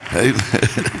Amen.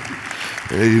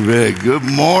 Amen. Good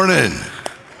morning.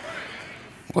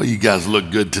 Well, you guys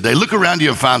look good today. Look around you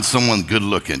and find someone good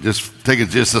looking. Just take it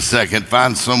just a second.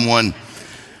 Find someone.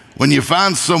 When you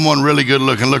find someone really good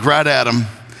looking, look right at them.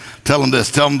 Tell them this.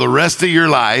 Tell them the rest of your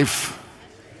life.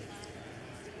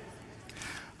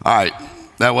 All right.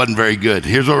 That wasn't very good.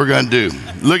 Here's what we're going to do.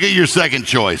 Look at your second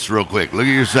choice real quick. Look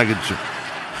at your second choice.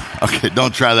 Okay,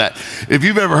 don't try that. If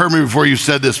you've ever heard me before, you've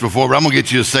said this before, but I'm going to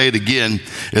get you to say it again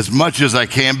as much as I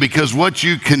can, because what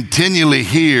you continually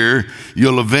hear,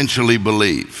 you'll eventually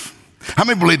believe. How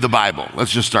many believe the Bible?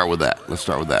 Let's just start with that. Let's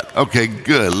start with that. Okay,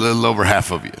 good. A little over half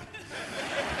of you.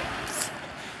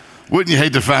 Wouldn't you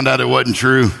hate to find out it wasn't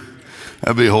true?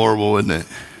 That'd be horrible, wouldn't it?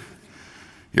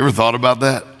 You ever thought about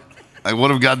that? Like,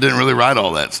 what if God didn't really write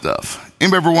all that stuff?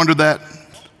 Anybody ever wondered that?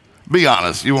 Be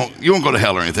honest. You won't go to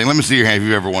hell or anything. Let me see your hand if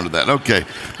you ever wondered that. Okay.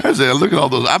 Look at all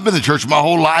those. I've been in church my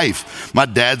whole life. My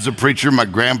dad's a preacher. My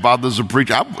grandfather's a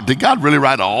preacher. Did God really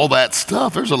write all that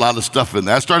stuff? There's a lot of stuff in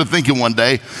there. I started thinking one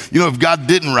day, if God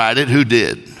didn't write it, who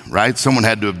did? Right? Someone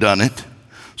had to have done it.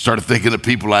 Started thinking of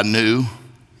people I knew.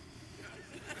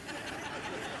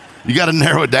 You got to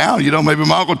narrow it down. Maybe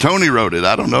my Uncle Tony wrote it.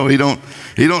 I don't know. He don't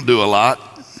do a lot.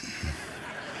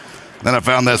 Then I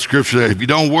found that scripture there. If you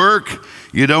don't work,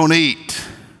 you don't eat.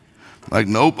 Like,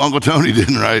 nope, Uncle Tony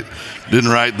didn't write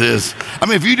this. I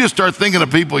mean, if you just start thinking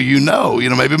of people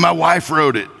maybe my wife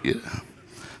wrote it. Yeah.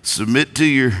 Submit to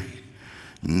your,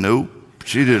 nope,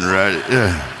 she didn't write it.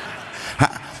 Yeah.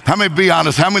 How many, be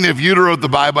honest, how many of you wrote the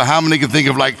Bible, how many can think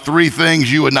of like 3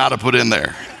 things you would not have put in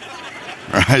there?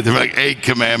 Right, they're like 8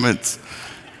 commandments.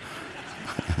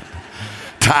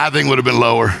 Tithing would have been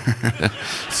lower.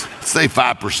 Say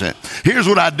 5%. Here's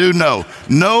what I do know.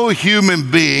 No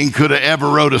human being could have ever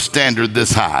wrote a standard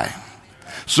this high.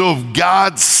 So if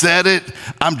God said it,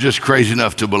 I'm just crazy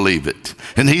enough to believe it.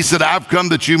 And he said, I've come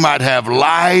that you might have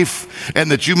life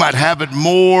and that you might have it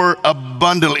more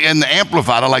abundantly. In the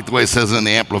Amplified, I like the way it says it in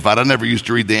the Amplified. I never used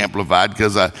to read the Amplified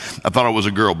because I thought it was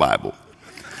a girl Bible.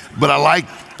 But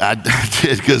I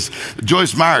did because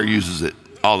Joyce Meyer uses it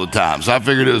all the time. So I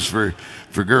figured it was for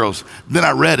girls. Then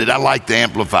I read it. I like the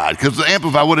Amplified because the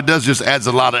Amplified, what it does, just adds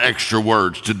a lot of extra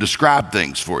words to describe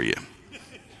things for you.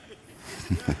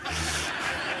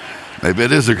 Maybe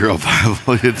it is a girl Bible.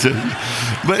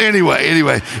 But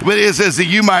anyway, but it says that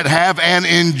you might have and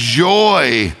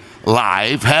enjoy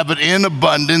life, have it in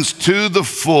abundance to the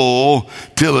full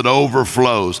till it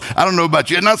overflows. I don't know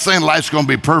about you. I'm not saying life's going to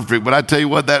be perfect, but I tell you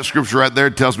what, that scripture right there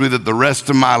tells me that the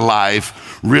rest of my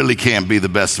life really can be the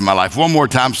best of my life. One more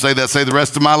time, say that. Say the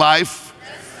rest of my life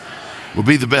will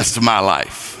be the best of my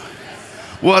life.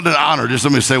 What an honor. Just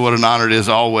let me say what an honor it is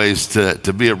always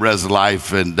to be at Res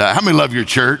Life. And how many love your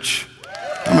church?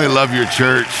 How many love your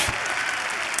church?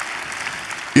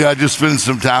 Yeah, I just spent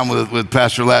some time with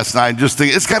Pastor last night. Just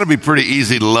thinking, it's got to be pretty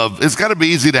easy to love. It's got to be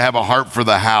easy to have a heart for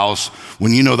the house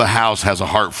when you know the house has a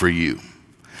heart for you.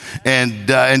 And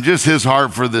just his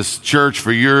heart for this church,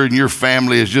 for your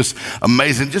family is just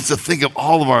amazing. Just to think of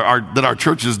all of that our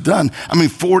church has done. I mean,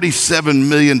 $47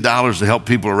 million to help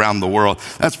people around the world.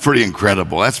 That's pretty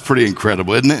incredible. That's pretty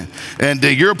incredible, isn't it? And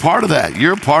you're a part of that.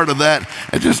 You're a part of that.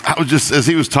 I was just, as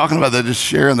he was talking about that, just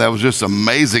sharing that was just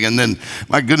amazing. And then,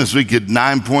 my goodness, we could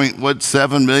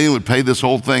 9.7 million would pay this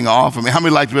whole thing off. I mean, how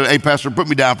many like to be, hey, Pastor, put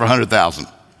me down for 100,000?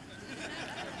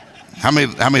 How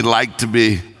many like to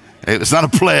be? It's not a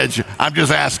pledge. I'm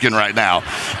just asking right now.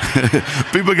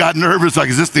 People got nervous, like,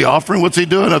 is this the offering? What's he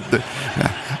doing up there?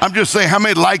 I'm just saying, how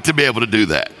many like to be able to do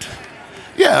that?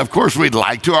 Yeah, of course we'd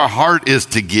like to. Our heart is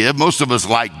to give. Most of us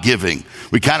like giving.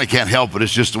 We kind of can't help it.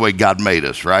 It's just the way God made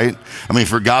us, right? I mean,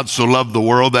 for God so loved the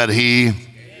world that he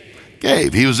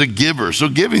gave. He was a giver. So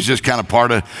giving is just kind of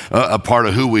a part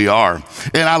of who we are.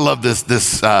 And I love this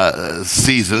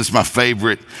season. It's my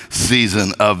favorite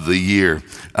season of the year,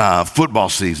 football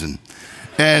season.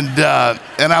 And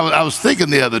I was thinking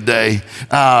the other day,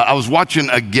 I was watching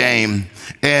a game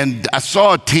and I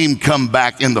saw a team come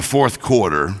back in the fourth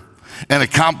quarter and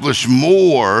accomplish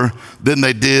more than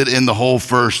they did in the whole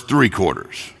first 3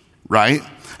 quarters, right?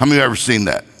 How many of you have ever seen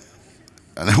that?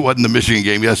 And it wasn't the Michigan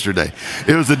game yesterday.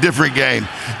 It was a different game.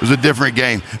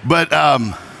 But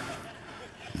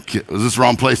was this the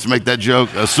wrong place to make that joke?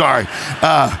 Sorry.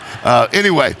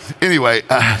 Anyway.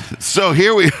 So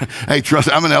here we. Hey, trust.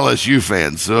 I'm an LSU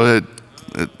fan, so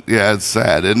it's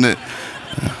sad, isn't it?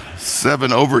 7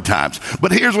 overtimes.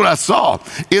 But here's what I saw.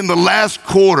 In the last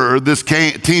quarter, this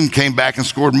team came back and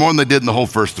scored more than they did in the whole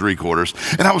first 3 quarters.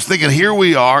 And I was thinking, here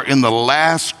we are in the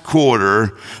last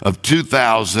quarter of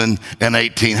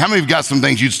 2018. How many of you got some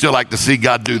things you'd still like to see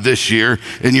God do this year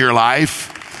in your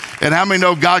life? And how many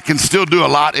know God can still do a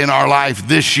lot in our life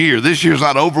this year? This year's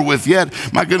not over with yet.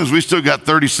 My goodness, we still got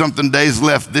 30-something days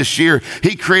left this year.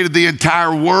 He created the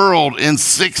entire world in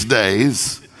 6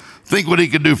 days. Think what he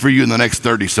could do for you in the next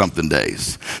 30-something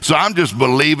days. So I'm just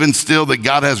believing still that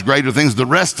God has greater things. The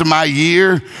rest of my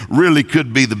year really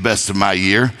could be the best of my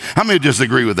year. How many just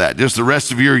agree with that? Just the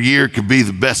rest of your year could be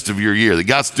the best of your year. That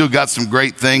God's still got some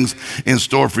great things in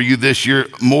store for you this year,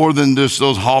 more than just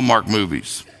those Hallmark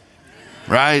movies,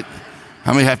 right?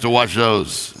 How many have to watch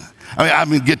those? I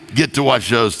mean, get to watch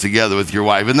those together with your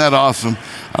wife. Isn't that awesome?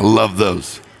 I love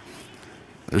those.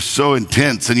 They're so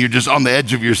intense, and you're just on the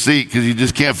edge of your seat because you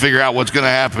just can't figure out what's going to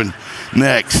happen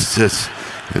next.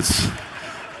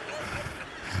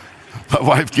 My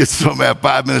wife gets so mad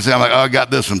 5 minutes in, I'm like, oh, I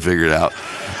got this one figured out.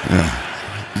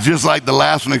 Yeah. Just like the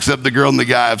last one, except the girl and the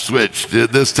guy have switched.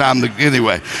 This time,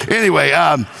 anyway,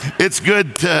 it's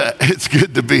good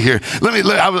to be here.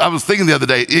 I was thinking the other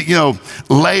day,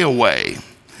 layaway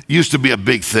used to be a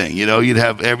big thing. You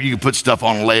could put stuff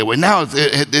on layaway. Now,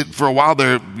 for a while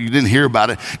there, you didn't hear about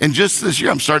it. And just this year,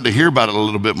 I'm starting to hear about it a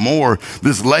little bit more,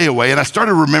 this layaway. And I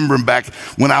started remembering back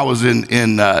when I was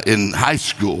in high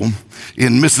school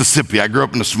in Mississippi. I grew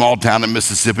up in a small town in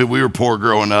Mississippi. We were poor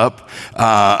growing up.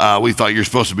 We thought you're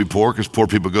supposed to be poor because poor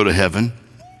people go to heaven.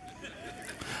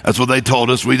 That's what they told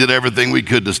us. We did everything we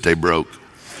could to stay broke.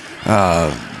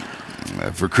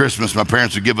 For Christmas, my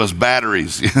parents would give us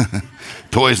batteries,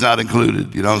 toys not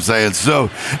included. You know what I'm saying? So,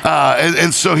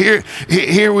 so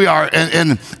here we are,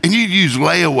 and you use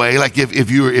layaway. Like if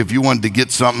you wanted to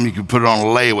get something, you could put it on a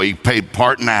layaway. You pay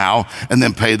part now, and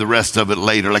then pay the rest of it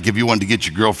later. Like if you wanted to get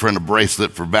your girlfriend a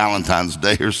bracelet for Valentine's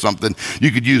Day or something,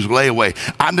 you could use layaway.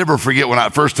 I never forget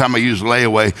first time I used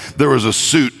layaway. There was a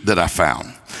suit that I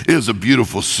found. It was a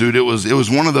beautiful suit. It was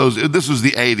one of those. This was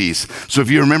the '80s. So if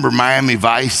you remember Miami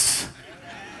Vice.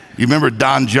 You remember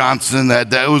Don Johnson?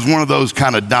 That it was one of those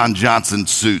kind of Don Johnson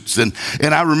suits. And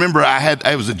I remember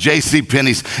I was at J.C.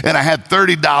 Penney's, and I had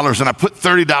 $30, and I put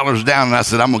 $30 down, and I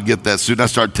said, I'm going to get that suit. And I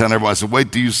started telling everyone, I said,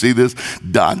 wait till you see this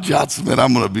Don Johnson, man,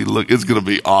 it's going to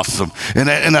be awesome. And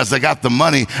as I got the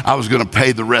money, I was going to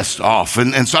pay the rest off.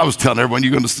 And so I was telling everyone,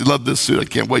 you're going to love this suit. I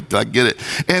can't wait till I get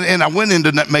it. And I went in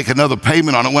to make another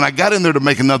payment on it. When I got in there to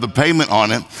make another payment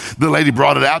on it, the lady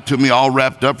brought it out to me all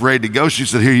wrapped up, ready to go. She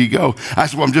said, here you go. I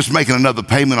said, well, I'm just making another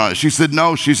payment on it. She said,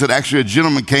 no. She said, actually, a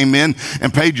gentleman came in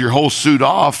and paid your whole suit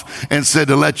off and said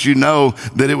to let you know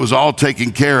that it was all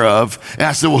taken care of. And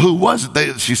I said, well, who was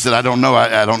it? She said, I don't know.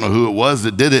 I don't know who it was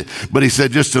that did it. But he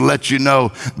said, just to let you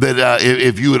know that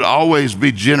if you would always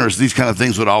be generous, these kind of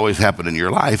things would always happen in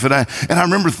your life. And I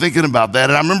remember thinking about that.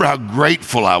 And I remember how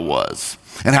grateful I was.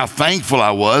 And how thankful I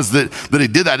was that he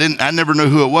did that. I never knew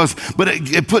who it was, but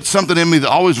it put something in me that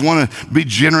I always want to be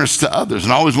generous to others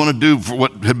and always want to do for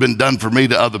what had been done for me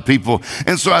to other people.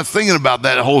 And so I was thinking about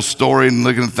that whole story and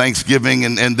looking at Thanksgiving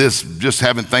and this just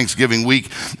having Thanksgiving week.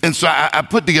 And so I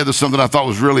put together something I thought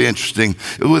was really interesting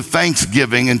with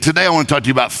Thanksgiving. And today I want to talk to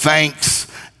you about thanks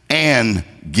and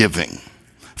giving.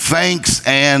 Thanks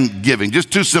and giving.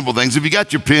 Just two simple things. If you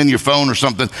got your pen, your phone or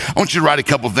something, I want you to write a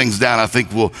couple things down I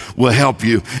think will help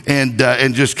you and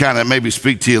just kind of maybe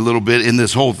speak to you a little bit in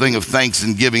this whole thing of thanks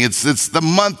and giving. It's the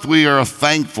month we are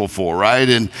thankful for, right?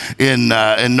 And in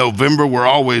November, we're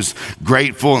always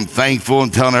grateful and thankful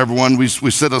and telling everyone we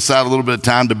set aside a little bit of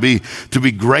time to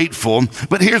be grateful.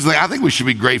 But here's the thing. I think we should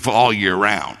be grateful all year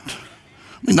round.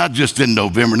 I mean, not just in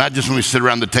November, not just when we sit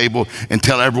around the table and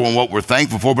tell everyone what we're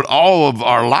thankful for, but all of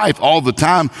our life, all the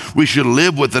time, we should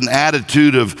live with an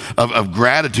attitude of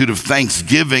gratitude, of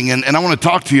thanksgiving. And I want to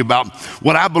talk to you about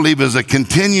what I believe is a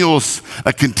continuous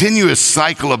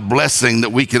cycle of blessing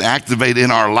that we can activate in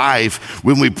our life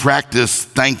when we practice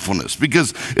thankfulness.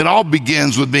 Because it all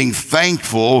begins with being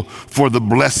thankful for the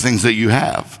blessings that you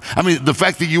have. I mean, the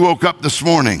fact that you woke up this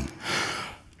morning,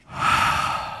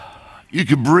 you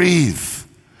could breathe.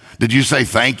 Did you say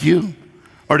thank you?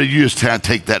 Or did you just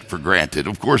take that for granted?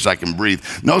 Of course I can breathe.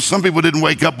 No, some people didn't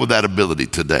wake up with that ability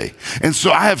today. And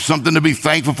so I have something to be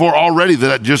thankful for already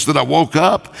that I woke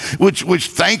up, which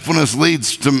thankfulness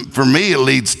leads to, for me, it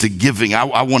leads to giving.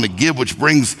 I want to give, which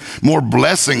brings more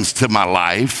blessings to my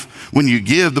life. When you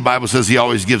give, the Bible says he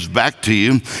always gives back to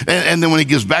you. And then when he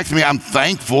gives back to me, I'm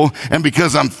thankful. And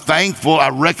because I'm thankful, I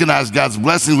recognize God's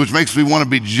blessings, which makes me want to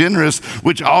be generous,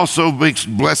 which also makes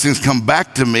blessings come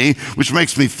back to me, which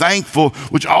makes me thankful,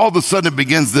 which all of a sudden it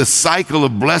begins this cycle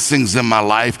of blessings in my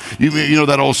life. You know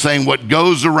that old saying, what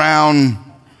goes around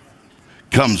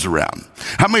comes around.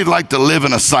 How many like to live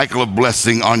in a cycle of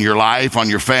blessing on your life, on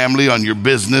your family, on your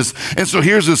business? And so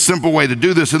here's a simple way to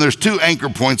do this. And there's two anchor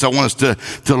points I want us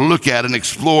to look at and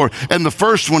explore. And the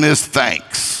first one is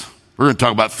thanks. We're going to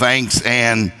talk about thanks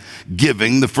and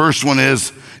giving. The first one is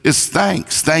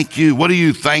thanks. Thank you. What are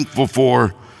you thankful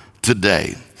for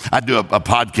today? I do a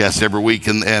podcast every week,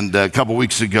 and a couple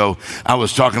weeks ago, I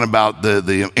was talking about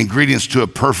the ingredients to a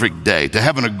perfect day, to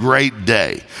having a great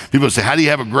day. People say, how do you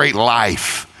have a great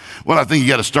life? Well, I think you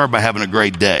got to start by having a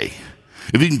great day.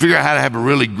 If you can figure out how to have a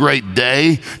really great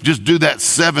day, just do that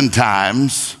 7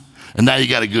 times, and now you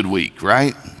got a good week,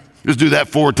 right? Just do that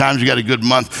 4 times, you got a good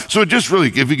month. So it just really,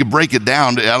 if you could break it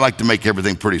down, I like to make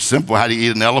everything pretty simple. How do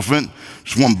you eat an elephant?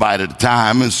 Just one bite at a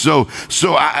time. And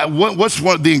what's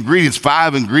one of the ingredients,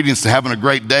 5 ingredients to having a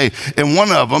great day? And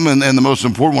one of them, and the most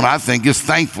important one I think, is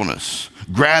thankfulness,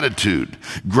 gratitude,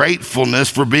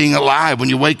 gratefulness for being alive. When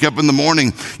you wake up in the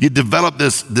morning, you develop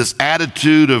this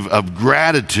attitude of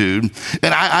gratitude.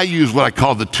 And I use what I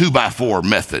call the 2x4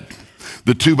 method.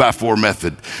 The 2x4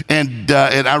 method. And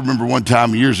I remember one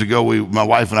time years ago, my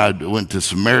wife and I went to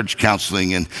some marriage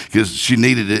counseling and because she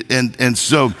needed it. And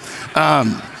so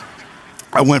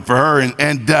I went for her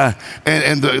and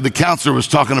the counselor was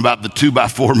talking about the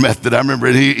 2x4 method. I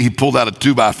remember he pulled out a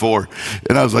 2x4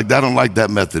 and I was like, I don't like that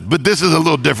method. But this is a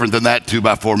little different than that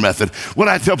 2x4 method. What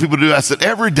I tell people to do, I said,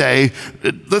 every day,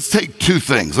 let's take 2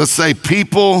 things. Let's say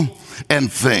people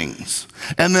and things.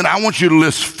 And then I want you to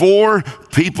list 4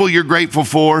 people you're grateful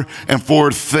for and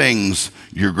 4 things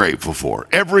you're grateful for.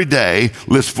 Every day,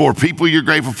 list 4 people you're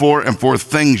grateful for and 4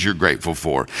 things you're grateful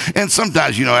for. And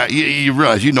sometimes, you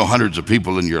realize you know hundreds of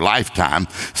people in your lifetime.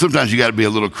 Sometimes you got to be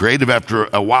a little creative. After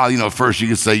a while, first you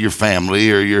can say your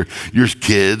family or your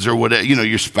kids or whatever,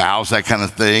 your spouse, that kind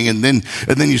of thing. And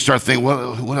then you start thinking,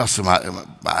 well, what else am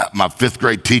I? My 5th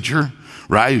grade teacher,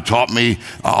 right, who taught me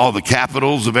all the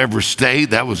capitals of every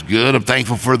state. That was good. I'm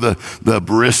thankful for the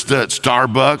barista at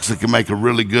Starbucks that can make a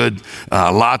really good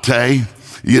latte.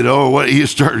 What you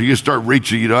start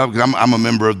reaching. I'm a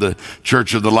member of the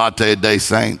Church of the Latte a Day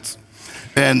Saints,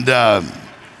 and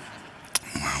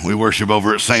we worship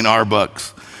over at St.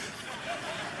 Arbuck's.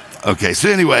 Okay, so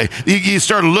anyway, you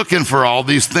start looking for all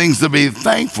these things to be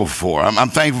thankful for. I'm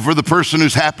thankful for the person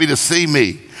who's happy to see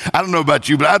me. I don't know about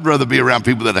you, but I'd rather be around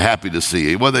people that are happy to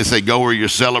see you. Well, they say, go where you're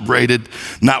celebrated,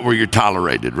 not where you're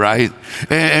tolerated, right?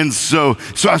 And so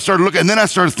I started looking, and then I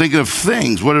started thinking of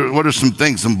things. What are some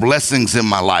things, some blessings in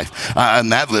my life?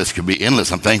 And that list could be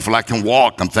endless. I'm thankful I can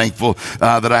walk. I'm thankful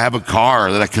that I have a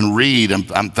car, that I can read.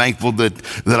 I'm thankful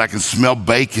that I can smell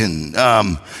bacon.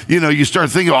 You start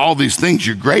thinking of all these things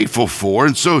you're grateful for.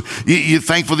 And so you're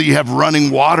thankful that you have running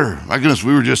water. My goodness,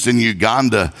 we were just in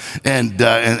Uganda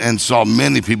and saw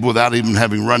many people without even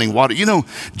having running water.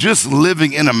 Just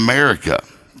living in America,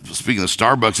 speaking of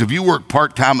Starbucks, if you work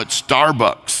part-time at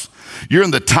Starbucks, you're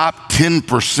in the top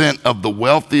 10% of the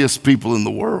wealthiest people in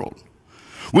the world.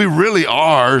 We really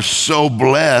are so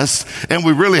blessed, and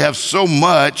we really have so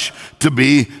much to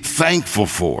be thankful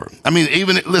for. I mean,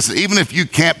 even if you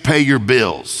can't pay your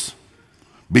bills,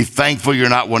 be thankful you're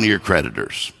not one of your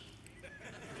creditors.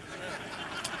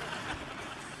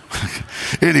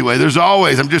 Anyway,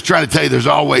 I'm just trying to tell you, there's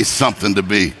always something to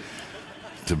be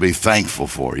thankful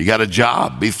for. You got a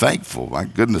job, be thankful. My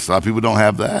goodness, a lot of people don't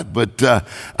have that. But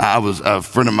a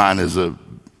friend of mine is a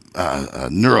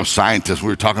neuroscientist. We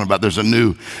were talking about there's a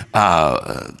new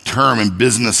term in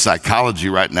business psychology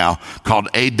right now called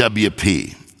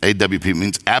AWP. AWP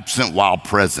means absent while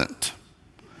present.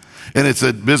 And it's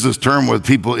a business term where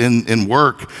people in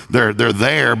work, they're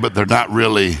there, but they're not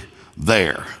really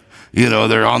there.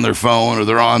 They're on their phone or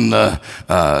they're on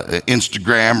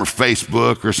Instagram or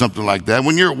Facebook or something like that.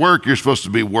 When you're at work, you're supposed to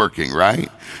be working, right?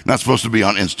 Not supposed to be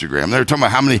on Instagram. They're talking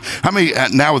about how many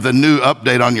now with the new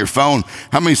update on your phone,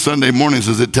 how many Sunday mornings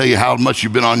does it tell you how much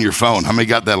you've been on your phone? How many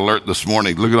got that alert this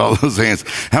morning? Look at all those hands.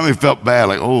 How many felt bad?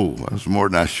 Like, oh, that was more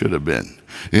than I should have been.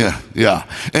 Yeah.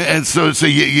 And so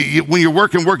you, when you're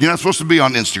working, you're not supposed to be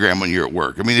on Instagram when you're at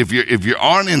work. I mean, if you're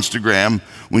on Instagram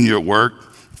when you're at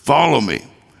work, follow me.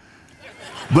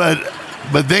 But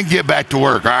then get back to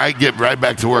work, all right? Get right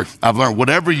back to work. I've learned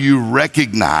whatever you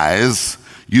recognize,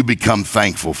 you become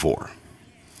thankful for.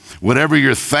 Whatever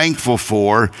you're thankful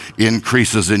for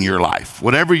increases in your life.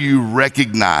 Whatever you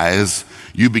recognize,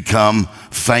 you become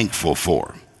thankful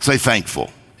for. Say thankful.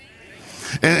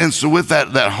 And so with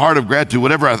that heart of gratitude,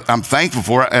 whatever I'm thankful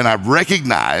for and I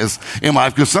recognize in my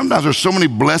life, because sometimes there's so many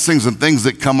blessings and things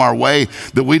that come our way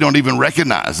that we don't even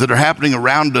recognize, that are happening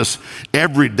around us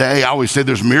every day. I always say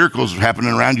there's miracles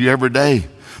happening around you every day.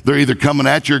 They're either coming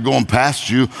at you or going past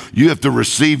you. You have to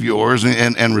receive yours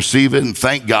and receive it and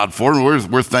thank God for it.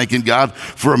 We're thanking God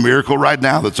for a miracle right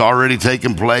now that's already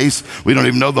taken place. We don't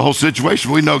even know the whole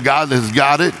situation. We know God has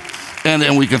got it.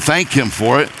 And we can thank him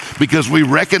for it because we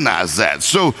recognize that.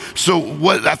 So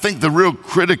what I think the real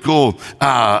critical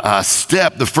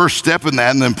step, the first step in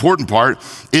that and the important part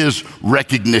is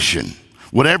recognition.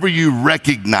 Whatever you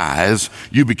recognize,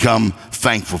 you become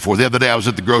thankful for. The other day I was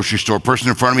at the grocery store. A person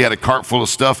in front of me had a cart full of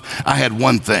stuff. I had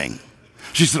one thing.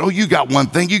 She said, "Oh, you got one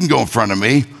thing? You can go in front of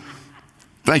me."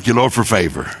 Thank you, Lord, for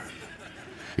favor.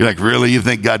 You're like, really? You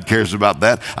think God cares about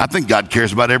that? I think God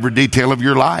cares about every detail of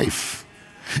your life.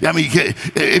 I mean,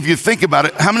 if you think about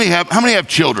it, how many have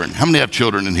children? How many have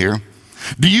children in here?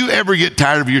 Do you ever get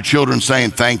tired of your children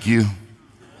saying thank you?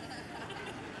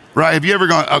 Right? Have you ever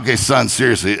gone, okay, son,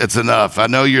 seriously, it's enough. I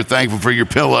know you're thankful for your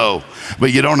pillow,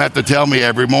 but you don't have to tell me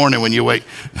every morning when you wake.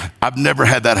 I've never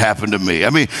had that happen to me.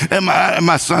 I mean, and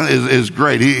my son is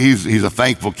great. He's a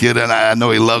thankful kid, and I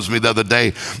know he loves me. The other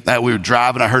day, we were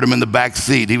driving. I heard him in the back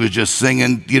seat. He was just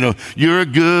singing, "You're a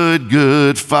good,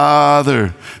 good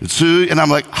father." And I'm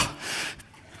like,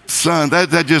 son,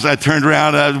 that just, I turned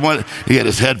around. He had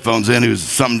his headphones in. He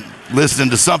was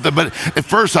listening to something. But at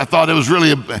first, I thought it was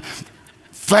really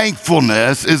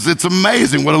thankfulness it's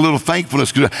amazing what a little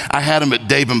thankfulness could do. I had him at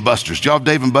Dave & Buster's. Do y'all have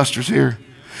Dave & Buster's here?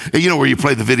 And where you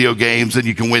play the video games and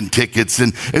you can win tickets.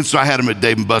 And so I had him at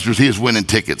Dave & Buster's. He was winning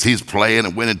tickets. He's playing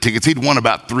and winning tickets. He'd won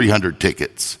about 300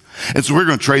 tickets. And so we're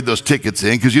going to trade those tickets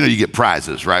in because, you get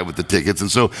prizes, right, with the tickets. And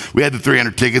so we had the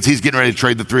 300 tickets. He's getting ready to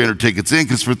trade the 300 tickets in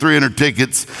because for 300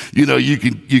 tickets, you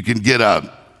can get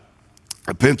a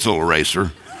pencil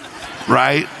eraser.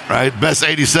 Right. Best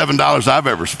 $87 I've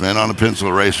ever spent on a pencil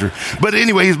eraser. But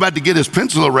anyway, he's about to get his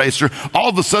pencil eraser. All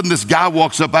of a sudden, this guy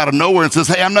walks up out of nowhere and says,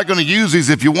 "Hey, I'm not going to use these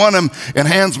if you want them," and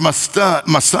hands my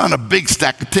son a big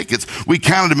stack of tickets. We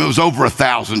counted them. It was over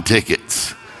 1,000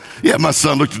 tickets. Yeah, my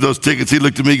son looked at those tickets. He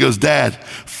looked at me and goes, "Dad,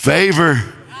 favor."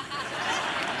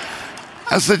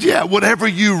 I said, yeah, whatever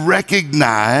you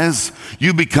recognize,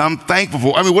 you become thankful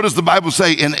for. I mean, what does the Bible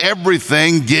say? In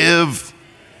everything, give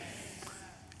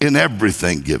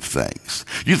thanks.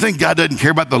 You think God doesn't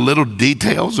care about the little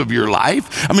details of your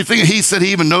life? I mean, he said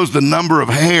he even knows the number of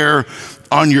hair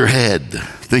on your head.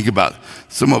 Think about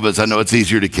some of us. I know it's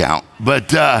easier to count, but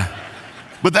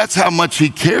that's how much he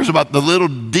cares about the little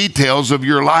details of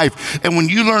your life. And when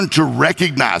you learn to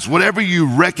recognize, whatever you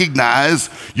recognize,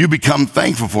 you become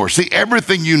thankful for. See,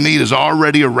 everything you need is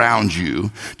already around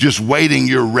you, just waiting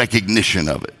your recognition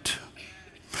of it.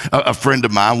 A friend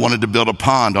of mine wanted to build a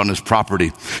pond on his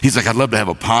property. He's like, "I'd love to have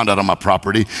a pond out on my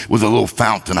property with a little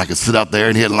fountain. I could sit out there,"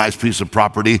 and he had a nice piece of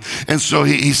property. And so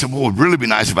he said, "Well, it would really be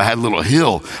nice if I had a little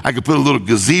hill. I could put a little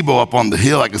gazebo up on the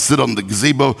hill. I could sit on the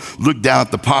gazebo, look down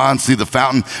at the pond, see the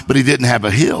fountain," but he didn't have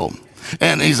a hill.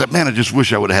 And he's like, "Man, I just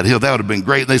wish I would have had a hill. That would have been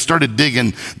great." And they started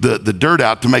digging the dirt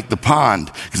out to make the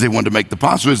pond because they wanted to make the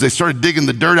pond. So as they started digging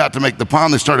the dirt out to make the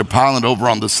pond, they started piling it over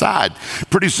on the side.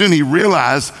 Pretty soon he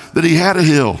realized that he had a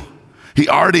hill. He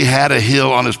already had a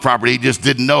hill on his property. He just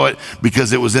didn't know it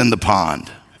because it was in the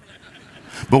pond.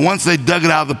 But once they dug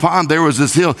it out of the pond, there was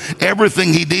this hill.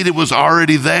 Everything he needed was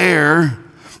already there,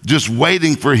 just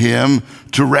waiting for him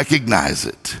to recognize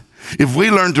it. If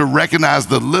we learn to recognize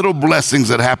the little blessings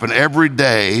that happen every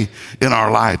day in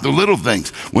our life, the little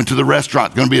things, went to the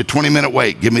restaurant, going to be a 20-minute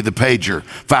wait, give me the pager.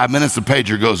 5 minutes, the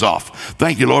pager goes off.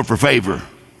 Thank you, Lord, for favor.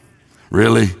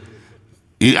 Really?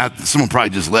 Someone probably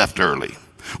just left early.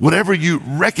 Whatever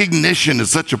recognition is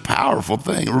such a powerful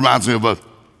thing. It reminds me of a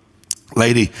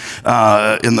lady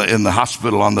in the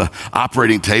hospital on the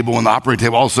operating table. On the operating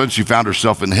table, all of a sudden she found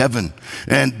herself in heaven,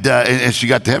 and she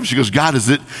got to heaven. She goes, "God, is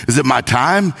it my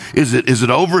time? Is it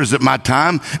over? Is it my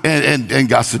time?" And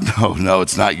God said, "No,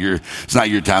 it's not your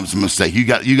time. It's a mistake. You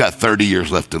got 30 years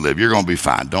left to live. You're going to be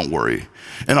fine. Don't worry."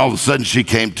 And all of a sudden she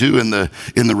came to in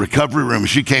the recovery room.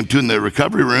 She came to in the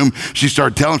recovery room. She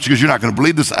started telling, she goes, "You're not going to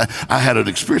believe this. I had an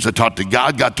experience. I talked to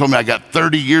God. God told me I got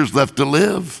 30 years left to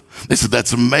live." They said,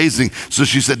 "That's amazing." So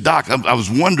she said, "Doc, I was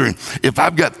wondering if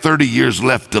I've got 30 years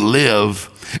left to live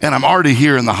and I'm already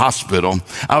here in the hospital,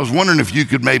 I was wondering if you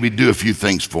could maybe do a few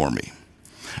things for me.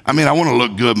 I mean, I want to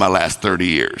look good my last 30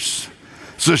 years.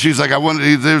 So she's like,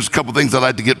 there's a couple things I'd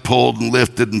like to get pulled and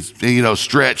lifted and,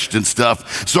 stretched and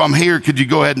stuff. So I'm here. Could you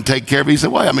go ahead and take care of me?" He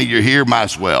said, "Well, I mean, you're here, might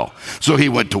as well." So he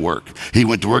went to work.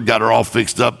 Got her all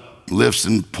fixed up, lifts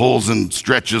and pulls and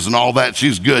stretches and all that.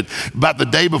 She's good. About the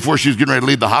day before she was getting ready to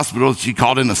leave the hospital, she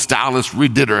called in a stylist,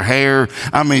 redid her hair.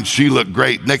 I mean, she looked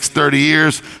great. Next 30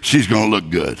 years, she's going to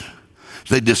look good.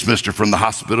 So they dismissed her from the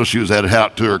hospital. She was headed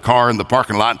out to her car in the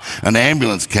parking lot. An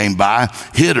ambulance came by,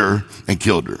 hit her, and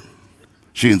killed her.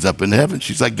 She ends up in heaven.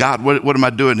 She's like, "God, what am I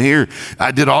doing here?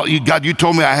 God, you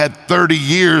told me I had 30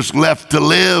 years left to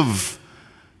live."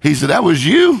 He said, "That was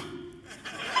you?"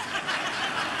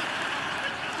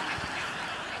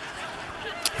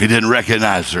 He didn't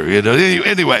recognize her.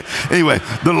 Anyway,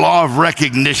 the law of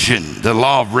recognition,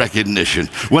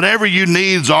 Whatever you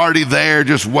need is already there,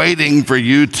 just waiting for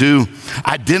you to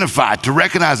identify, to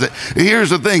recognize it. Here's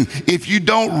the thing. If you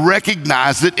don't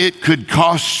recognize it, it could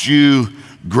cost you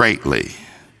greatly.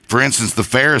 For instance, the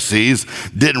Pharisees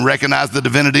didn't recognize the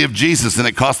divinity of Jesus, and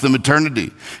it cost them eternity,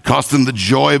 cost them the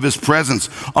joy of his presence.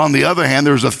 On the other hand,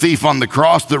 there was a thief on the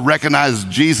cross that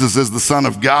recognized Jesus as the Son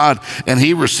of God, and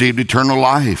he received eternal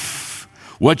life.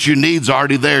 What you need is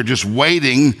already there, just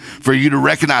waiting for you to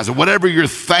recognize it. Whatever you're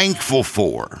thankful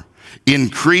for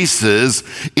increases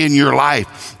in your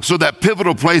life. So that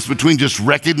pivotal place between just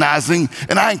recognizing,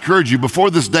 and I encourage you,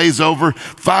 before this day's over,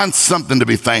 find something to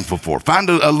be thankful for. Find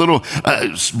a little,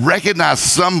 recognize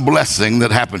some blessing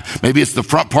that happened. Maybe it's the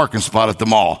front parking spot at the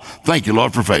mall. Thank you,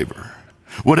 Lord, for favor.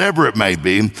 Whatever it may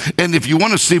be. And if you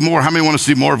want to see more, how many want to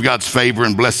see more of God's favor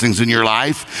and blessings in your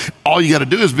life? All you got to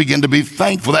do is begin to be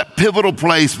thankful. That pivotal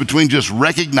place between just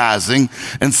recognizing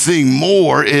and seeing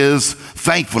more is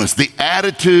thankfulness. The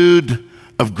attitude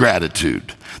of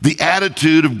gratitude. The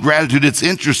attitude of gratitude. It's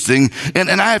interesting. And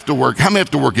I have to work. How many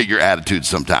have to work at your attitude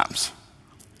sometimes?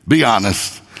 Be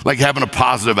honest. Like having a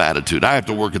positive attitude. I have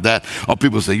to work at that. All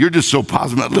people say, you're just so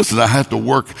positive. Listen, I have to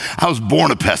work. I was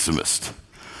born a pessimist.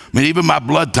 I mean, even my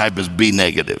blood type is B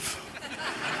negative.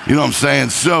 You know what I'm saying?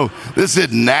 So this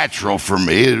isn't natural for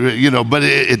me, but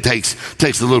it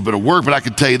takes a little bit of work. But I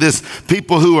can tell you this,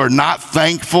 people who are not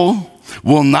thankful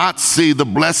will not see the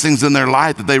blessings in their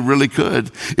life that they really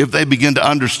could if they begin to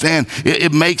understand.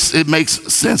 It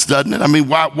makes sense, doesn't it? I mean,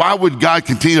 why would God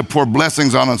continue to pour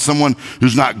blessings on someone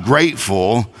who's not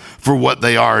grateful for what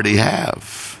they already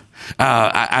have?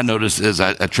 I notice as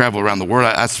I travel around the world,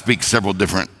 I speak several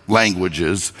different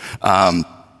languages,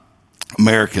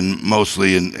 American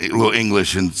mostly, and a little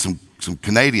English and some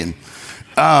Canadian.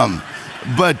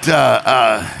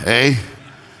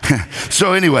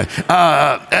 So anyway,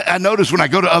 I notice when I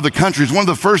go to other countries, one of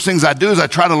the first things I do is I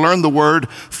try to learn the word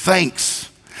thanks.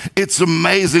 It's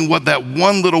amazing what that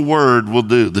one little word will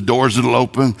do. The doors it'll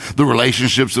open, the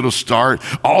relationships it'll start,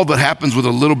 all that happens with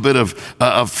a little bit of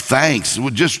thanks.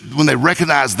 Just when they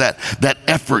recognize that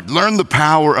effort, learn the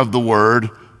power of the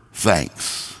word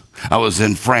thanks. I was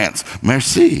in France.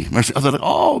 Merci. I was like,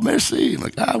 oh, merci. I'm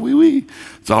like, oui, oui.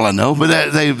 That's all I know.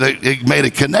 But they made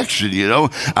a connection,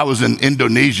 I was in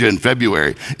Indonesia in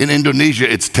February. In Indonesia,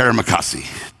 it's terima kasih.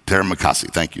 Terima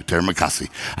kasih, thank you, terima kasih.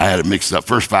 I had it mixed up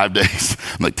first 5 days.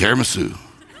 I'm like, tiramisu.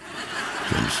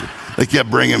 They kept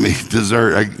bringing me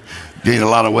dessert. I gained a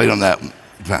lot of weight on that.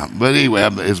 But anyway,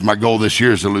 my goal this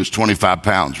year is to lose 25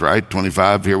 pounds, right?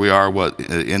 25, here we are,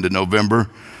 end of November.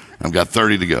 I've got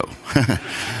 30 to go.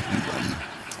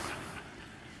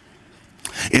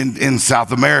 In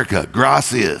South America,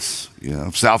 gracias.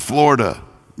 South Florida,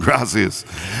 gracias.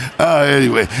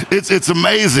 Anyway, it's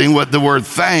amazing what the word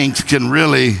thanks can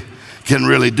really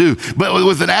do. But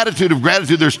with an attitude of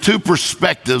gratitude, there's two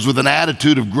perspectives. With an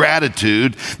attitude of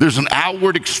gratitude, there's an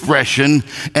outward expression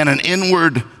and an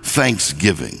inward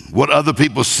thanksgiving. What other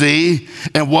people see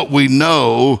and what we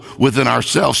know within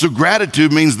ourselves. So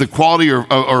gratitude means the quality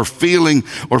or feeling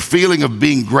of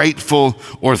being grateful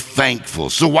or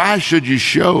thankful. So why should you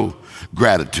show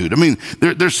gratitude? I mean,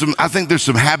 I think there's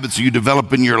some habits you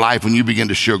develop in your life when you begin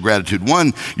to show gratitude.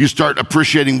 One, you start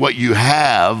appreciating what you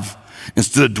have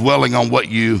instead of dwelling on what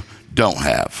you don't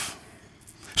have.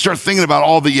 Start thinking about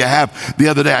all that you have. The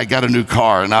other day, I got a new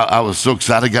car, and I was so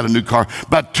excited. I got a new car.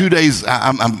 About 2 days,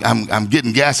 I'm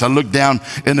getting gas. I look down,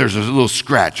 and there's a little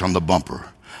scratch on the bumper.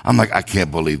 I'm like, I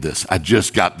can't believe this. I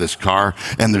just got this car,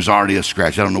 and there's already a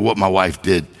scratch. I don't know what my wife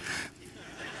did.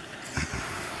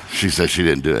 She said she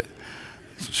didn't do it.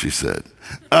 She said.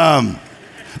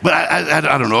 But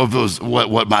I don't know if it was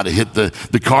what might have hit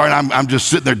the car. And I'm just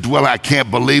sitting there dwelling. I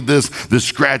can't believe this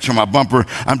scratch on my bumper.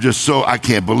 I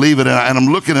can't believe it. And I'm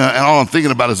looking at it, and all I'm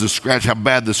thinking about is the scratch, how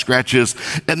bad the scratch is.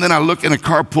 And then I look, and a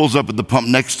car pulls up at the pump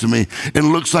next to me, and it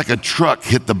looks like a truck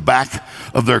hit the back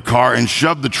of their car and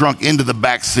shoved the trunk into the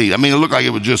back seat. I mean, it looked like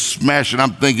it would just smash. And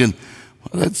I'm thinking,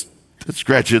 well, that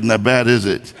scratch isn't that bad, is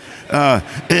it?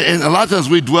 And a lot of times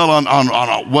we dwell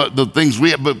on what the things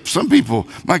we have, but some people,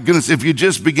 my goodness, if you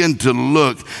just begin to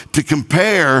look, to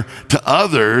compare to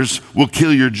others will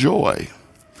kill your joy.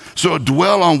 So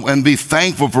dwell on and be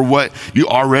thankful for what you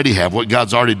already have, what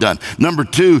God's already done. Number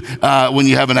two, when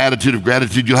you have an attitude of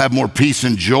gratitude, you'll have more peace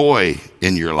and joy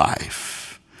in your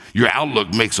life. Your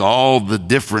outlook makes all the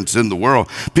difference in the world.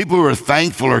 People who are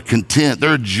thankful are content.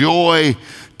 They're a joy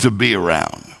to be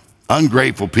around.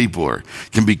 Ungrateful people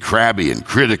can be crabby and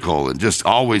critical and just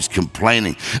always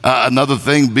complaining. Another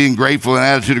thing, being grateful and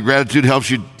attitude of gratitude helps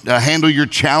you handle your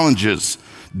challenges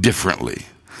differently.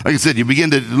 Like I said, you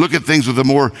begin to look at things with a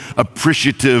more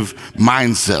appreciative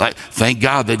mindset. Like, thank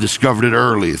God they discovered it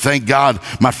early. Thank God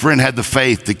my friend had the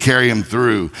faith to carry him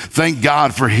through. Thank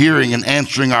God for hearing and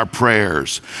answering our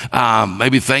prayers.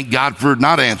 Maybe thank God for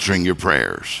not answering your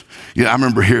prayers. You know, I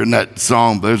remember hearing that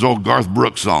song, there's old Garth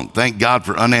Brooks song, thank God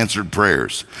for unanswered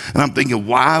prayers. And I'm thinking,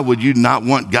 why would you not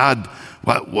want God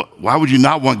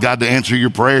to answer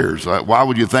your prayers? Why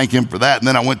would you thank him for that? And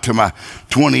then I went to my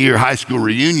 20-year high school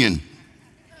reunion.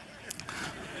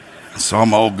 I saw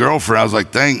my old girlfriend. I was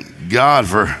like, thank God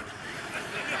for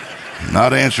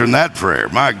not answering that prayer.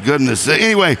 My goodness.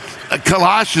 Anyway,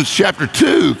 Colossians chapter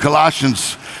 2,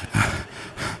 Colossians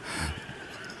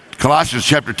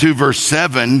chapter 2, verse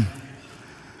 7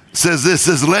 says this,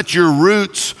 says, let your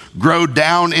roots grow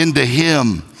down into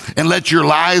him and let your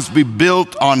lives be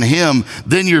built on him.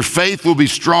 Then your faith will be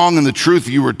strong in the truth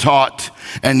you were taught,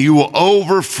 and you will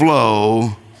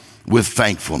overflow with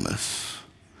thankfulness.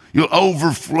 You'll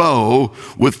overflow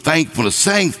with thankfulness.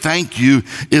 Saying thank you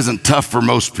isn't tough for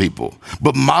most people,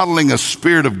 but modeling a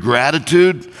spirit of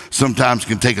gratitude sometimes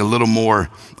can take a little more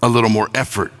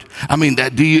effort. I mean,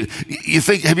 do you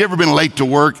think, have you ever been late to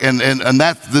work and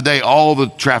that's the day all the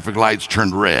traffic lights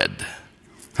turned red?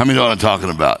 How many know what I'm talking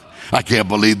about? I can't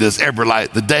believe this.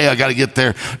 The day I got to get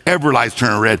there, every light's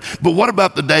turning red. But what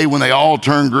about the day when they all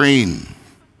turn green?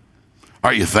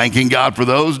 Are you thanking God for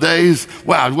those days?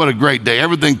 Wow, what a great day.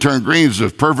 Everything turned green. It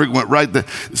was perfect, went right there.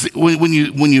 See, when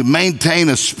you maintain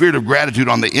a spirit of gratitude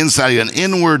on the inside, an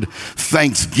inward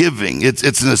thanksgiving,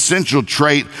 it's an essential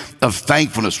trait of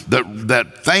thankfulness.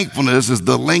 That thankfulness is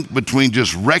the link between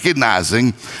just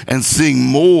recognizing and seeing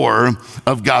more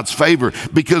of God's favor.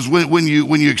 Because when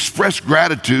you express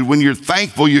gratitude, when you're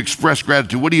thankful, you express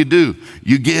gratitude. What do?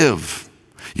 You give.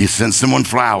 You send someone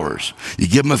flowers. You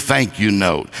give them a thank you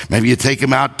note. Maybe you take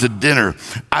them out to dinner.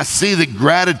 I see that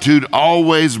gratitude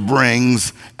always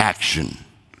brings action.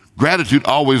 Gratitude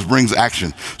always brings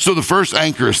action. So the first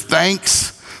anchor is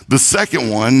thanks. The second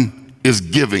one is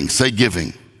giving. Say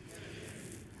giving.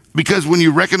 Because when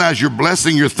you recognize your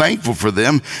blessing, you're thankful for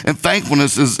them. And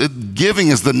giving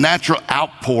is the natural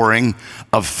outpouring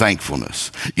of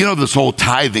thankfulness. You know, this whole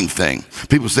tithing thing.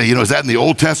 People say, is that in the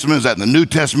Old Testament? Is that in the New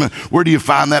Testament? Where do you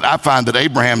find that? I find that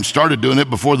Abraham started doing it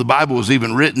before the Bible was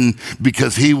even written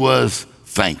because he was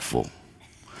thankful.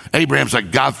 Abraham's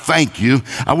like, God, thank you.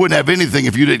 I wouldn't have anything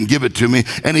if you didn't give it to me.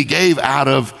 And he gave out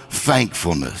of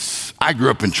thankfulness. I grew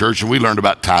up in church and we learned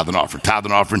about tithe and offering. Tithe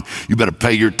and offering, you better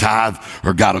pay your tithe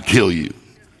or God will kill you.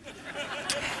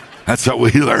 That's what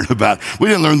we learned about. We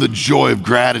didn't learn the joy of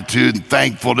gratitude and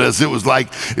thankfulness. It was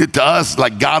to us,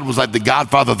 like God was like the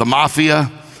godfather of the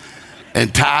mafia,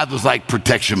 and tithe was like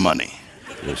protection money.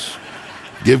 Just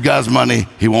give God's money,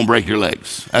 he won't break your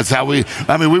legs. That's how we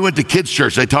went to kids'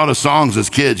 church. They taught us songs as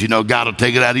kids. God will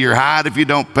take it out of your hide if you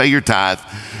don't pay your tithe.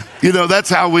 That's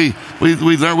how we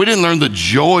learned. We didn't learn the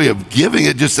joy of giving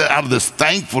it just out of this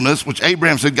thankfulness, which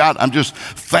Abraham said, God, I'm just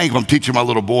thankful. I'm teaching my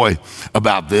little boy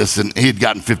about this, and he had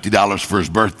gotten $50 for his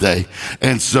birthday.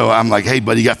 And so I'm like, hey,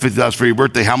 buddy, you got $50 for your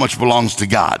birthday. How much belongs to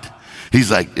God?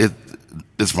 He's like,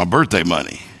 it's my birthday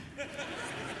money.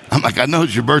 I'm like, I know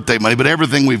it's your birthday money, but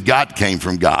everything we've got came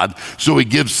from God. So we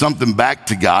give something back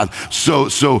to God. He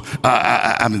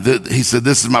said,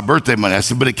 this is my birthday money. I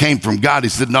said, but it came from God. He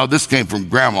said, no, this came from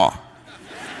grandma.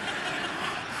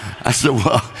 I said,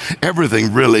 well,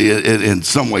 everything really in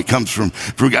some way comes from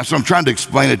God. So I'm trying to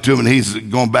explain it to him, and he's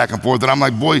going back and forth. And I'm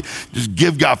like, boy, just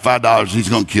give God $5. He's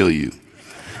going to kill you.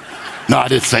 No, I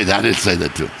didn't say that. I didn't say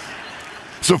that to him.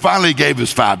 So finally he gave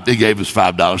us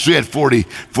 $5. So he had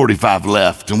 45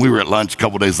 left. And we were at lunch a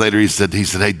couple days later. He said,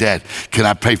 hey, Dad, can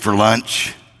I pay for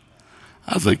lunch?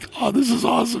 I was like, oh, this is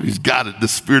awesome. He's got it. The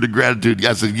spirit of gratitude.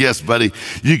 I said, yes, buddy,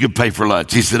 you can pay for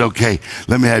lunch. He said, okay,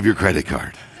 let me have your credit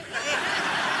card.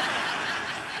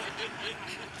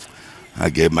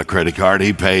 I gave him my credit card.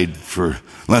 He paid for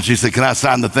lunch. He said, can I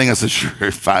sign the thing? I said, sure,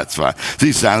 it's fine. So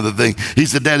he signed the thing. He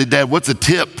said, Dad, what's a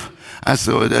tip? I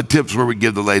said, a tip's where we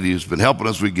give the lady who's been helping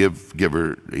us. We give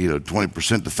her,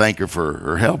 20% to thank her for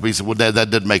her help. He said, well, Dad,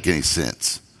 that doesn't make any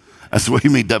sense. I said, what do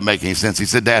you mean doesn't make any sense? He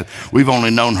said, Dad, we've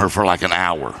only known her for like an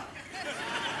hour.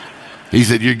 He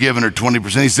said, you're giving her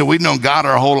 20%. He said, we've known God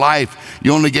our whole life.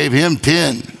 You only gave him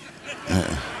 10.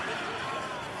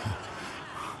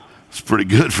 It's pretty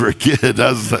good for a kid.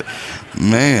 I was like,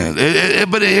 Man,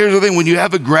 but here's the thing. When you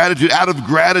have a gratitude, out of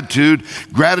gratitude,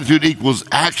 gratitude equals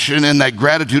action, and that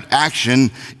gratitude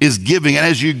action is giving. And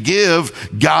as you give,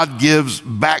 God gives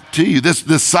back to you.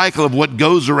 This cycle of what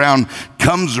goes around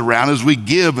comes around. As we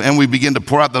give and we begin to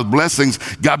pour out those blessings,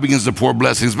 God begins to pour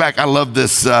blessings back. I love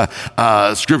this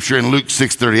scripture in Luke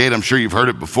 6:38. I'm sure you've heard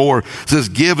it before. It says,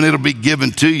 give and it'll be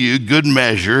given to you, good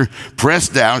measure,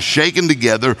 pressed down, shaken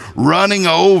together, running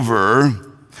over,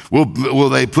 will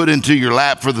they put into your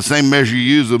lap. For the same measure you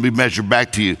use will be measured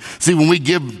back to you. See, when we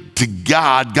give to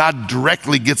God, God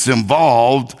directly gets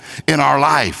involved in our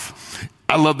life.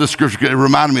 I love this scripture. It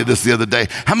reminded me of this the other day.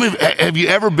 How many have you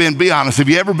ever been, be honest, have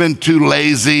you ever been too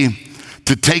lazy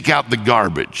to take out the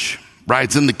garbage? Right?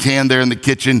 It's in the can there in the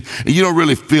kitchen, and you don't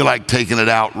really feel like taking it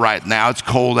out right now. It's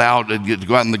cold out, and you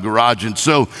go out in the garage, and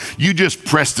so you just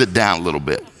pressed it down a little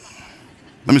bit.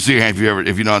 Let me see your hand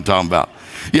if you know what I'm talking about.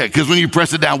 Yeah, because when you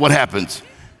press it down, what happens?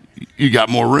 You got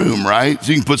more room, right?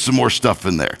 So you can put some more stuff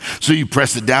in there. So you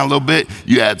press it down a little bit,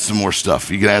 you add some more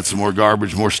stuff. You can add some more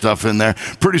garbage, more stuff in there.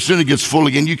 Pretty soon it gets full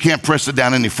again. You can't press it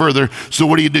down any further. So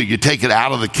what do? You take it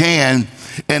out of the can,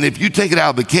 and if you take it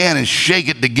out of the can and shake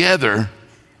it together,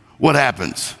 what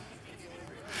happens?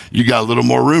 You got a little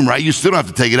more room, right? You still don't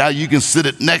have to take it out. You can sit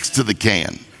it next to the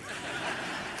can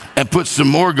and put some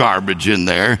more garbage in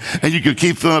there, and you can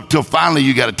keep filling up till finally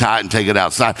you got to tie it and take it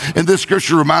outside. And this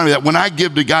scripture reminded me that when I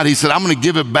give to God, he said, I'm going to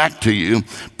give it back to you,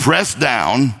 pressed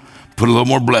down, put a little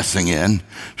more blessing in,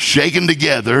 shaken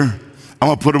together. I'm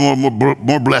going to put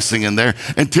more blessing in there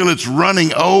until it's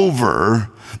running over.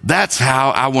 That's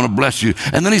how I want to bless you.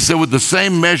 And then he said, with the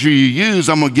same measure you use,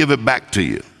 I'm going to give it back to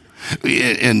you.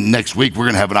 And next week, we're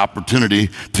going to have an opportunity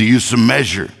to use some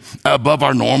measure. Above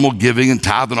our normal giving and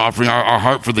tithe and offering, our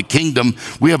heart for the kingdom,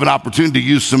 we have an opportunity to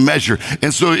use some measure.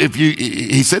 And so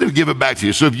he said he'll give it back to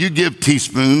you. So if you give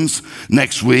teaspoons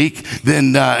next week,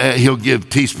 then he'll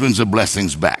give teaspoons of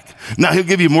blessings back. Now, he'll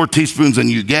give you more teaspoons than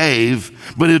you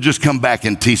gave, but he'll just come back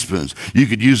in teaspoons. You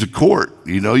could use a quart,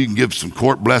 you can give some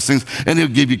quart blessings, and he'll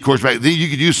give you quarts back. Then you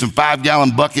could use some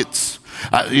 5-gallon buckets.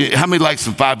 How many like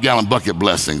some 5-gallon bucket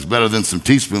blessings better than some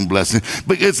teaspoon blessings?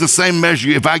 But it's the same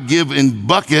measure. If I give in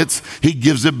buckets, he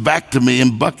gives it back to me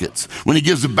in buckets. When he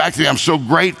gives it back to me, I'm so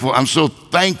grateful. I'm so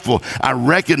thankful. I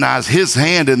recognize his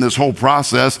hand in this whole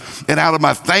process. And out of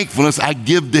my thankfulness, I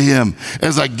give to him.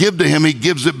 As I give to him, he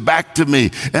gives it back to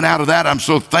me. And out of that, I'm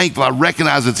so thankful. I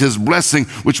recognize it's his blessing,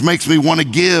 which makes me want to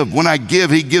give. When I give,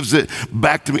 he gives it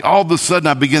back to me. All of a sudden,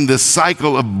 I begin this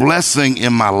cycle of blessing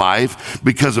in my life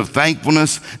because of thankfulness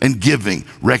and giving,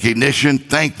 recognition,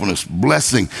 thankfulness,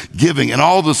 blessing, giving. And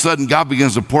all of a sudden, God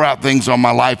begins to pour out things on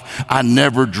my life I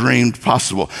never dreamed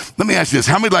possible. Let me ask you this.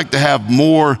 How many like to have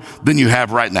more than you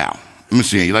have right now? Let me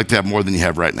see. You like to have more than you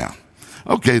have right now?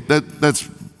 Okay, that's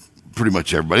pretty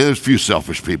much everybody. There's a few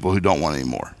selfish people who don't want any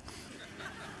more.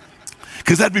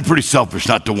 Because that'd be pretty selfish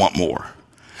not to want more.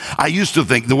 I used to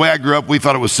think, the way I grew up, we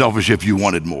thought it was selfish if you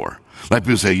wanted more. Like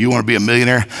people say, you want to be a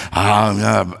millionaire?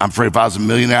 I'm afraid if I was a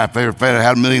millionaire, if I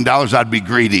had $1 million, I'd be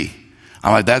greedy.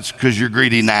 I'm like, that's because you're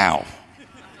greedy now.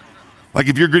 Like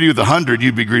if you're greedy with 100,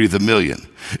 you'd be greedy with 1,000,000.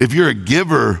 If you're a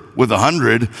giver with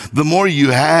 100, the more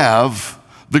you have,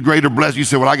 the greater blessing. You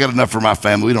say, well, I got enough for my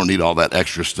family. We don't need all that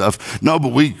extra stuff. No,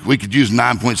 but we could use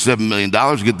 $9.7 million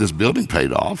to get this building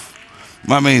paid off.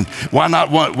 I mean,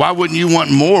 why wouldn't you want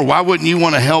more? Why wouldn't you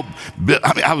want to help?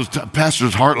 I was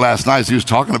Pastor's heart last night as he was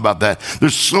talking about that.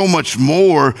 There's so much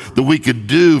more that we could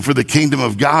do for the kingdom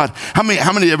of God. How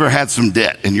many ever had some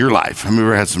debt in your life? How many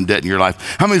ever had some debt in your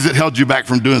life? How many has it held you back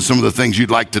from doing some of the things you'd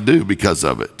like to do because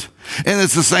of it? And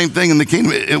it's the same thing in the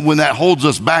kingdom when that holds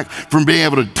us back from being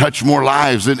able to touch more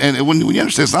lives. And when you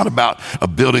understand, it's not about a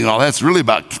building and all that. It's really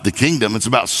about the kingdom. It's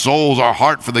about souls. Our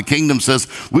heart for the kingdom says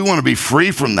we want to be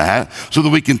free from that so that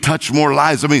we can touch more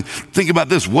lives. I mean, think about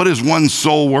this. What is one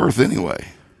soul worth anyway?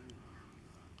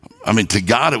 I mean, to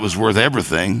God, it was worth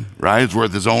everything, right? It's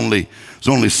worth his only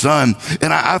son.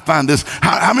 And I find this,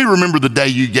 how many remember the day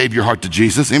you gave your heart to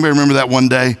Jesus? Anybody remember that one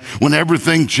day when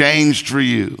everything changed for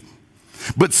you?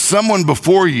 But someone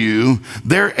before you,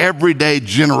 their everyday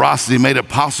generosity made it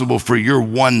possible for your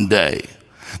one day.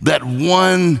 That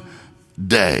one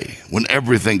day when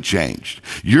everything changed.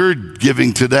 You're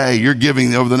giving today, you're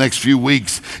giving over the next few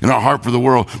weeks in our heart for the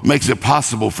world makes it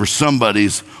possible for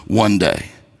somebody's one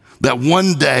day. That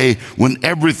one day when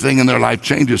everything in their life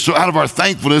changes. So out of our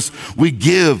thankfulness, we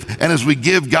give. And as we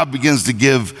give, God begins to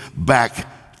give back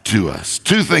to us.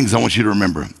 Two things I want you to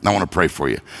remember. I want to pray for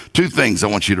you. Two things I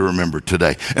want you to remember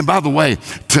today. And by the way,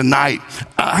 tonight,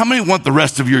 how many want the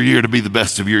rest of your year to be the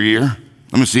best of your year?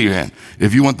 Let me see your hand.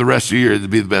 If you want the rest of your year to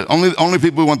be the best, only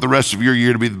people who want the rest of your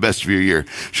year to be the best of your year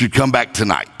should come back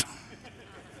tonight.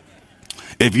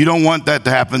 If you don't want that to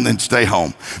happen, then stay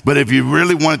home. But if you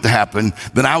really want it to happen,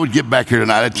 then I would get back here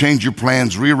tonight. I'd change your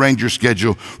plans, rearrange your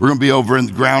schedule. We're going to be over in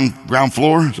the ground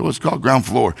floor. So it's called ground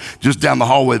floor, just down the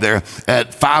hallway there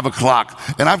at 5 o'clock.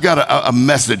 And I've got a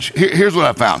message. Here's what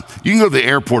I found. You can go to the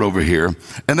airport over here,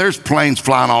 and there's planes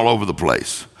flying all over the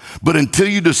place. But until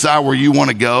you decide where you want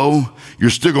to go,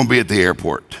 you're still going to be at the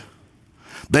airport.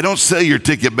 They don't sell your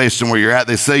ticket based on where you're at.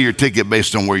 They sell your ticket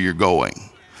based on where you're going.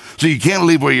 So you can't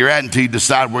leave where you're at until you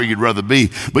decide where you'd rather be.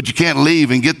 But you can't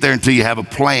leave and get there until you have a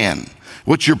plan.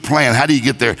 What's your plan? How do you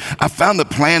get there? I found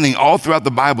that planning all throughout the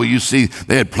Bible, you see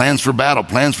they had plans for battle,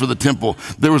 plans for the temple.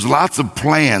 There was lots of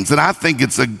plans. And I think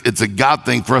it's a God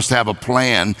thing for us to have a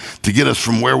plan to get us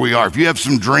from where we are. If you have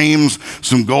some dreams,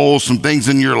 some goals, some things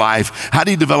in your life, how do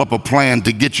you develop a plan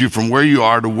to get you from where you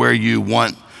are to where you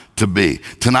want to be?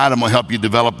 Tonight, I'm going to help you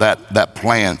develop that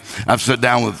plan. I've sat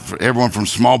down with everyone from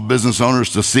small business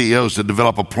owners to CEOs to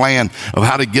develop a plan of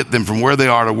how to get them from where they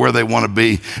are to where they want to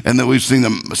be. And then we've seen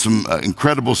some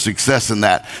incredible success in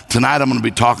that. Tonight, I'm going to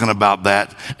be talking about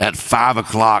that at 5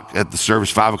 o'clock at the service,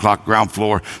 5 o'clock ground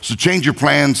floor. So change your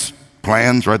plans,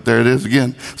 right there it is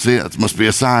again. See, that must be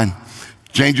a sign.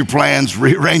 Change your plans,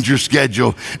 rearrange your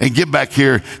schedule, and get back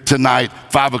here tonight,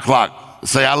 5 o'clock.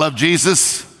 Say, I love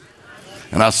Jesus.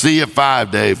 And I'll see you at 5,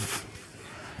 Dave.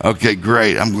 Okay,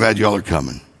 great. I'm glad y'all are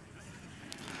coming.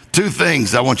 2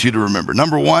 things I want you to remember.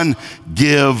 Number 1,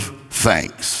 give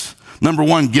thanks. Number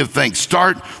 1, give thanks.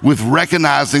 Start with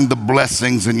recognizing the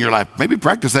blessings in your life. Maybe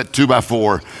practice that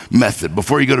 2x4 method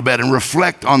before you go to bed and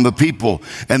reflect on the people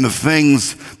and the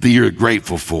things that you're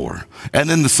grateful for. And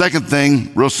then the second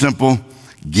thing, real simple,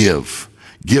 give.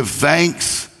 Give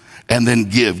thanks. And then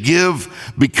give.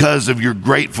 Give because of your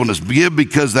gratefulness. Give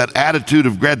because that attitude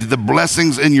of gratitude, the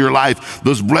blessings in your life,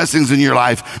 those blessings in your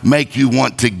life make you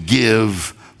want to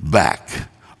give back.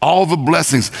 All the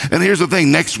blessings. And here's the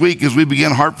thing, next week as we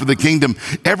begin Heart for the Kingdom,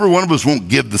 every one of us won't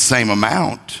give the same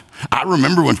amount. I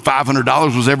remember when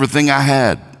 $500 was everything I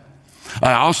had.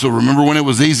 I also remember when it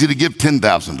was easy to give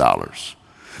 $10,000.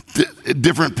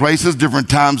 Different places, different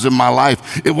times in my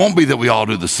life. It won't be that we all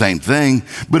do the same thing,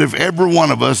 but if every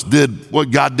one of us did what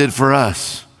God did for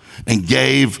us and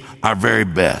gave our very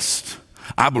best,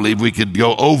 I believe we could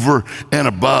go over and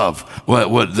above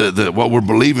what we're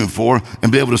believing for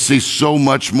and be able to see so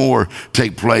much more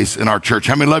take place in our church.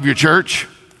 How many love your church?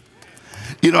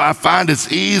 You know, I find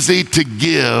it's easy to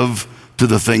give to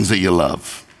the things that you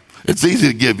love. It's easy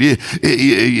to give. You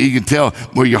can tell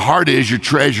where your heart is, your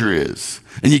treasure is.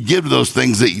 And you give to those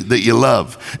things that you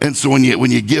love. And so when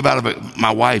you give out of it,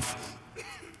 my wife,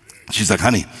 she's like,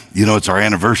 honey, you know, it's our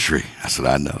anniversary. I said,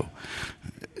 I know.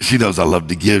 She knows I love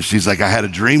to give. She's like, I had a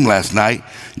dream last night.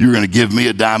 You were going to give me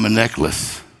a diamond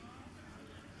necklace.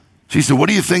 She said, what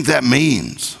do you think that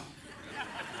means?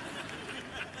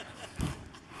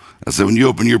 I said, when you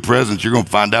open your presents, you're going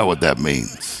to find out what that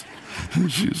means.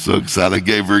 She was so excited. I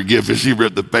gave her a gift and she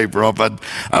ripped the paper off.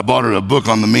 I bought her a book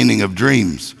on the meaning of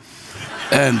dreams.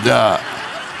 And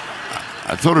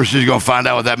I told her she's going to find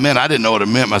out what that meant. I didn't know what it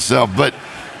meant myself, but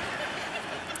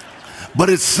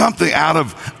it's something out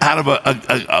of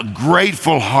a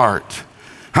grateful heart.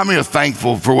 How many are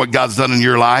thankful for what God's done in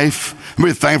your life? How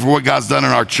many are thankful for what God's done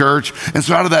in our church? And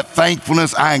so out of that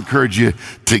thankfulness, I encourage you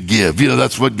to give. You know,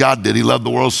 that's what God did. He loved the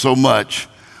world so much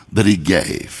that he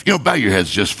gave. You know, bow your heads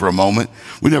just for a moment.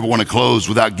 We never want to close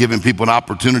without giving people an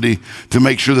opportunity to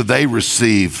make sure that they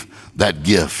receive that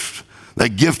gift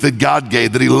that God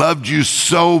gave, that he loved you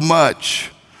so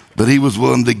much that he was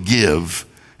willing to give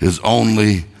his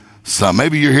only son.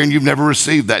 Maybe you're here and you've never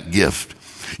received that gift.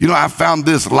 You know, I found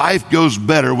this: life goes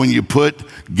better when you put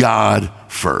God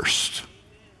first.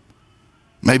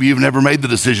 Maybe you've never made the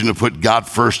decision to put God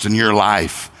first in your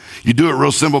life. You do it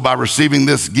real simple by receiving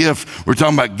this gift. We're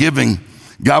talking about giving.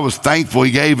 God was thankful.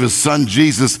 He gave his son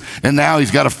Jesus, and now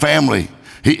he's got a family.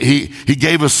 He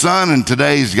gave a son, and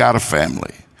today he's got a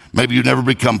family. Maybe you've never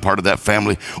become part of that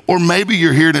family. Or maybe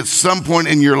you're here and at some point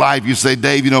in your life you say,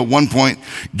 Dave, you know, at one point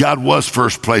God was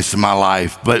first place in my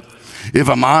life. But if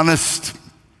I'm honest,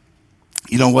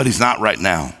 you know what? He's not right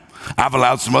now. I've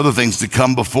allowed some other things to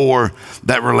come before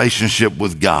that relationship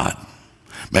with God.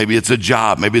 Maybe it's a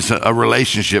job, maybe it's a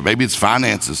relationship, maybe it's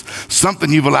finances.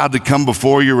 Something you've allowed to come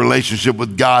before your relationship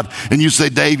with God. And you say,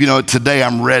 Dave, you know, today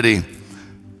I'm ready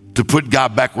to put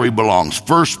God back where he belongs.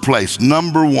 First place,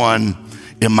 number one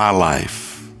in my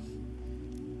life.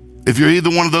 If you're either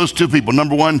one of those two people,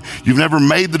 number one, you've never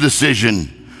made the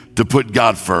decision to put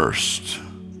God first.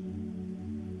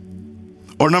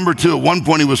 Or number two, at one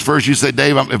point he was first. You say,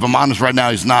 Dave, if I'm honest right now,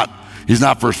 he's not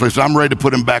first place. So I'm ready to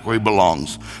put him back where he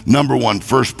belongs. Number one,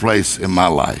 first place in my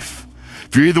life.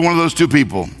 If you're either one of those two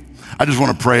people, I just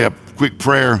want to pray a quick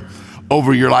prayer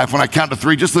over your life. When I count to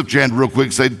three, just lift your hand real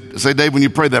quick. Say, Dave, when you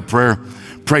pray that prayer,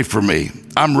 pray for me.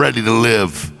 I'm ready to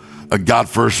live a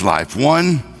God-first life.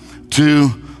 1, 2,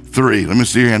 3. Let me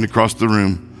see your hand across the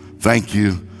room. Thank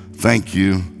you. Thank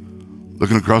you.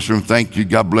 Looking across the room. Thank you.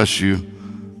 God bless you.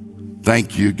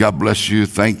 Thank you. God bless you.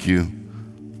 Thank you.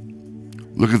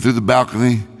 Looking through the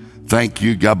balcony. Thank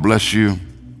you. God bless you.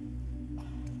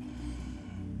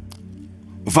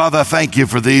 Father, I thank you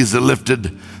for these that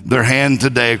lifted their hand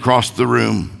today across the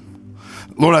room.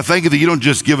 Lord, I thank you that you don't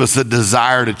just give us a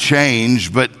desire to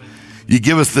change, but you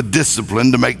give us the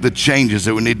discipline to make the changes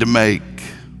that we need to make.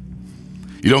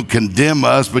 You don't condemn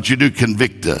us, but you do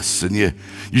convict us. And you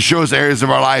show us areas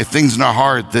of our life, things in our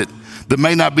heart that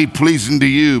may not be pleasing to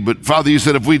you. But Father, you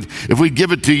said if we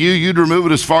give it to you, you'd remove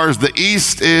it as far as the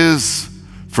east is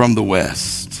from the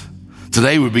west.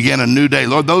 Today we begin a new day.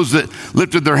 Lord, those that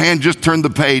lifted their hand just turned the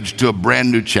page to a brand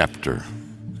new chapter.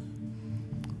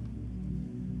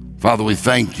 Father, we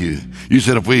thank you. You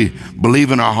said if we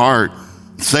believe in our heart,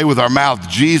 say with our mouth,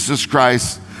 Jesus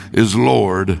Christ is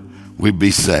Lord, we'd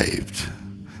be saved.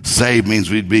 Saved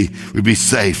means we'd be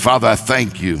saved. Father, I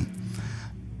thank you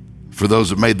for those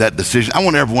that made that decision. I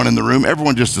want everyone in the room,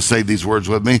 everyone just to say these words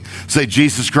with me. Say,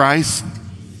 Jesus Christ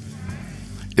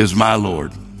is my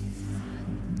Lord.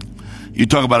 You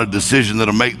talk about a decision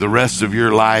that'll make the rest of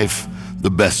your life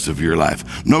the best of your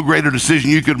life. No greater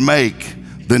decision you could make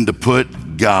than to put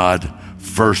God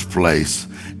first place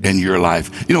in your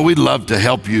life. You know, we'd love to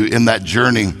help you in that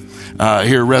journey.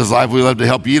 Here at Res Life, we love to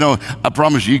help you. You know, I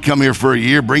promise you come here for a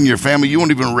year, bring your family, you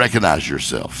won't even recognize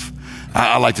yourself.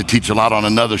 I like to teach a lot on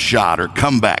another shot or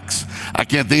comebacks. I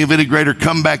can't think of any greater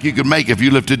comeback you could make if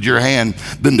you lifted your hand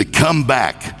than to come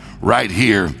back right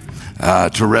here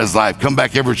to Res Life. Come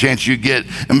back every chance you get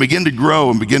and begin to grow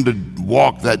and begin to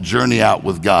walk that journey out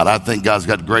with God. I think God's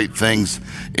got great things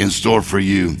in store for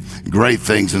you, great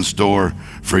things in store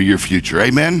for your future.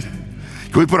 Amen?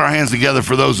 Can we put our hands together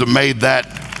for those that made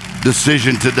that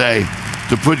decision today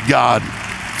to put God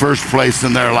first place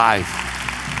in their life?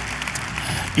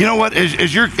 You know what,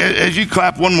 as you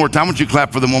clap one more time, I want you to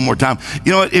clap for them one more time.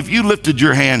 You know what, if you lifted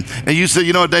your hand and you said,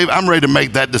 you know what, Dave, I'm ready to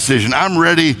make that decision. I'm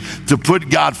ready to put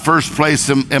God first place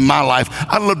in my life.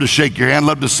 I'd love to shake your hand,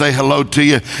 love to say hello to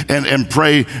you and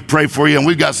pray for you. And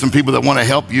we've got some people that want to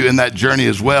help you in that journey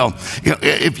as well. You know,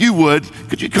 if you would,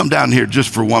 could you come down here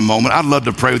just for one moment? I'd love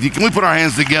to pray with you. Can we put our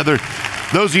hands together?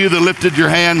 Those of you that lifted your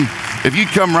hand, if you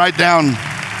come right down,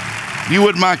 if you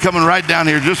wouldn't mind coming right down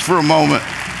here just for a moment.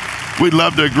 We'd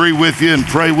love to agree with you and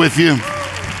pray with you.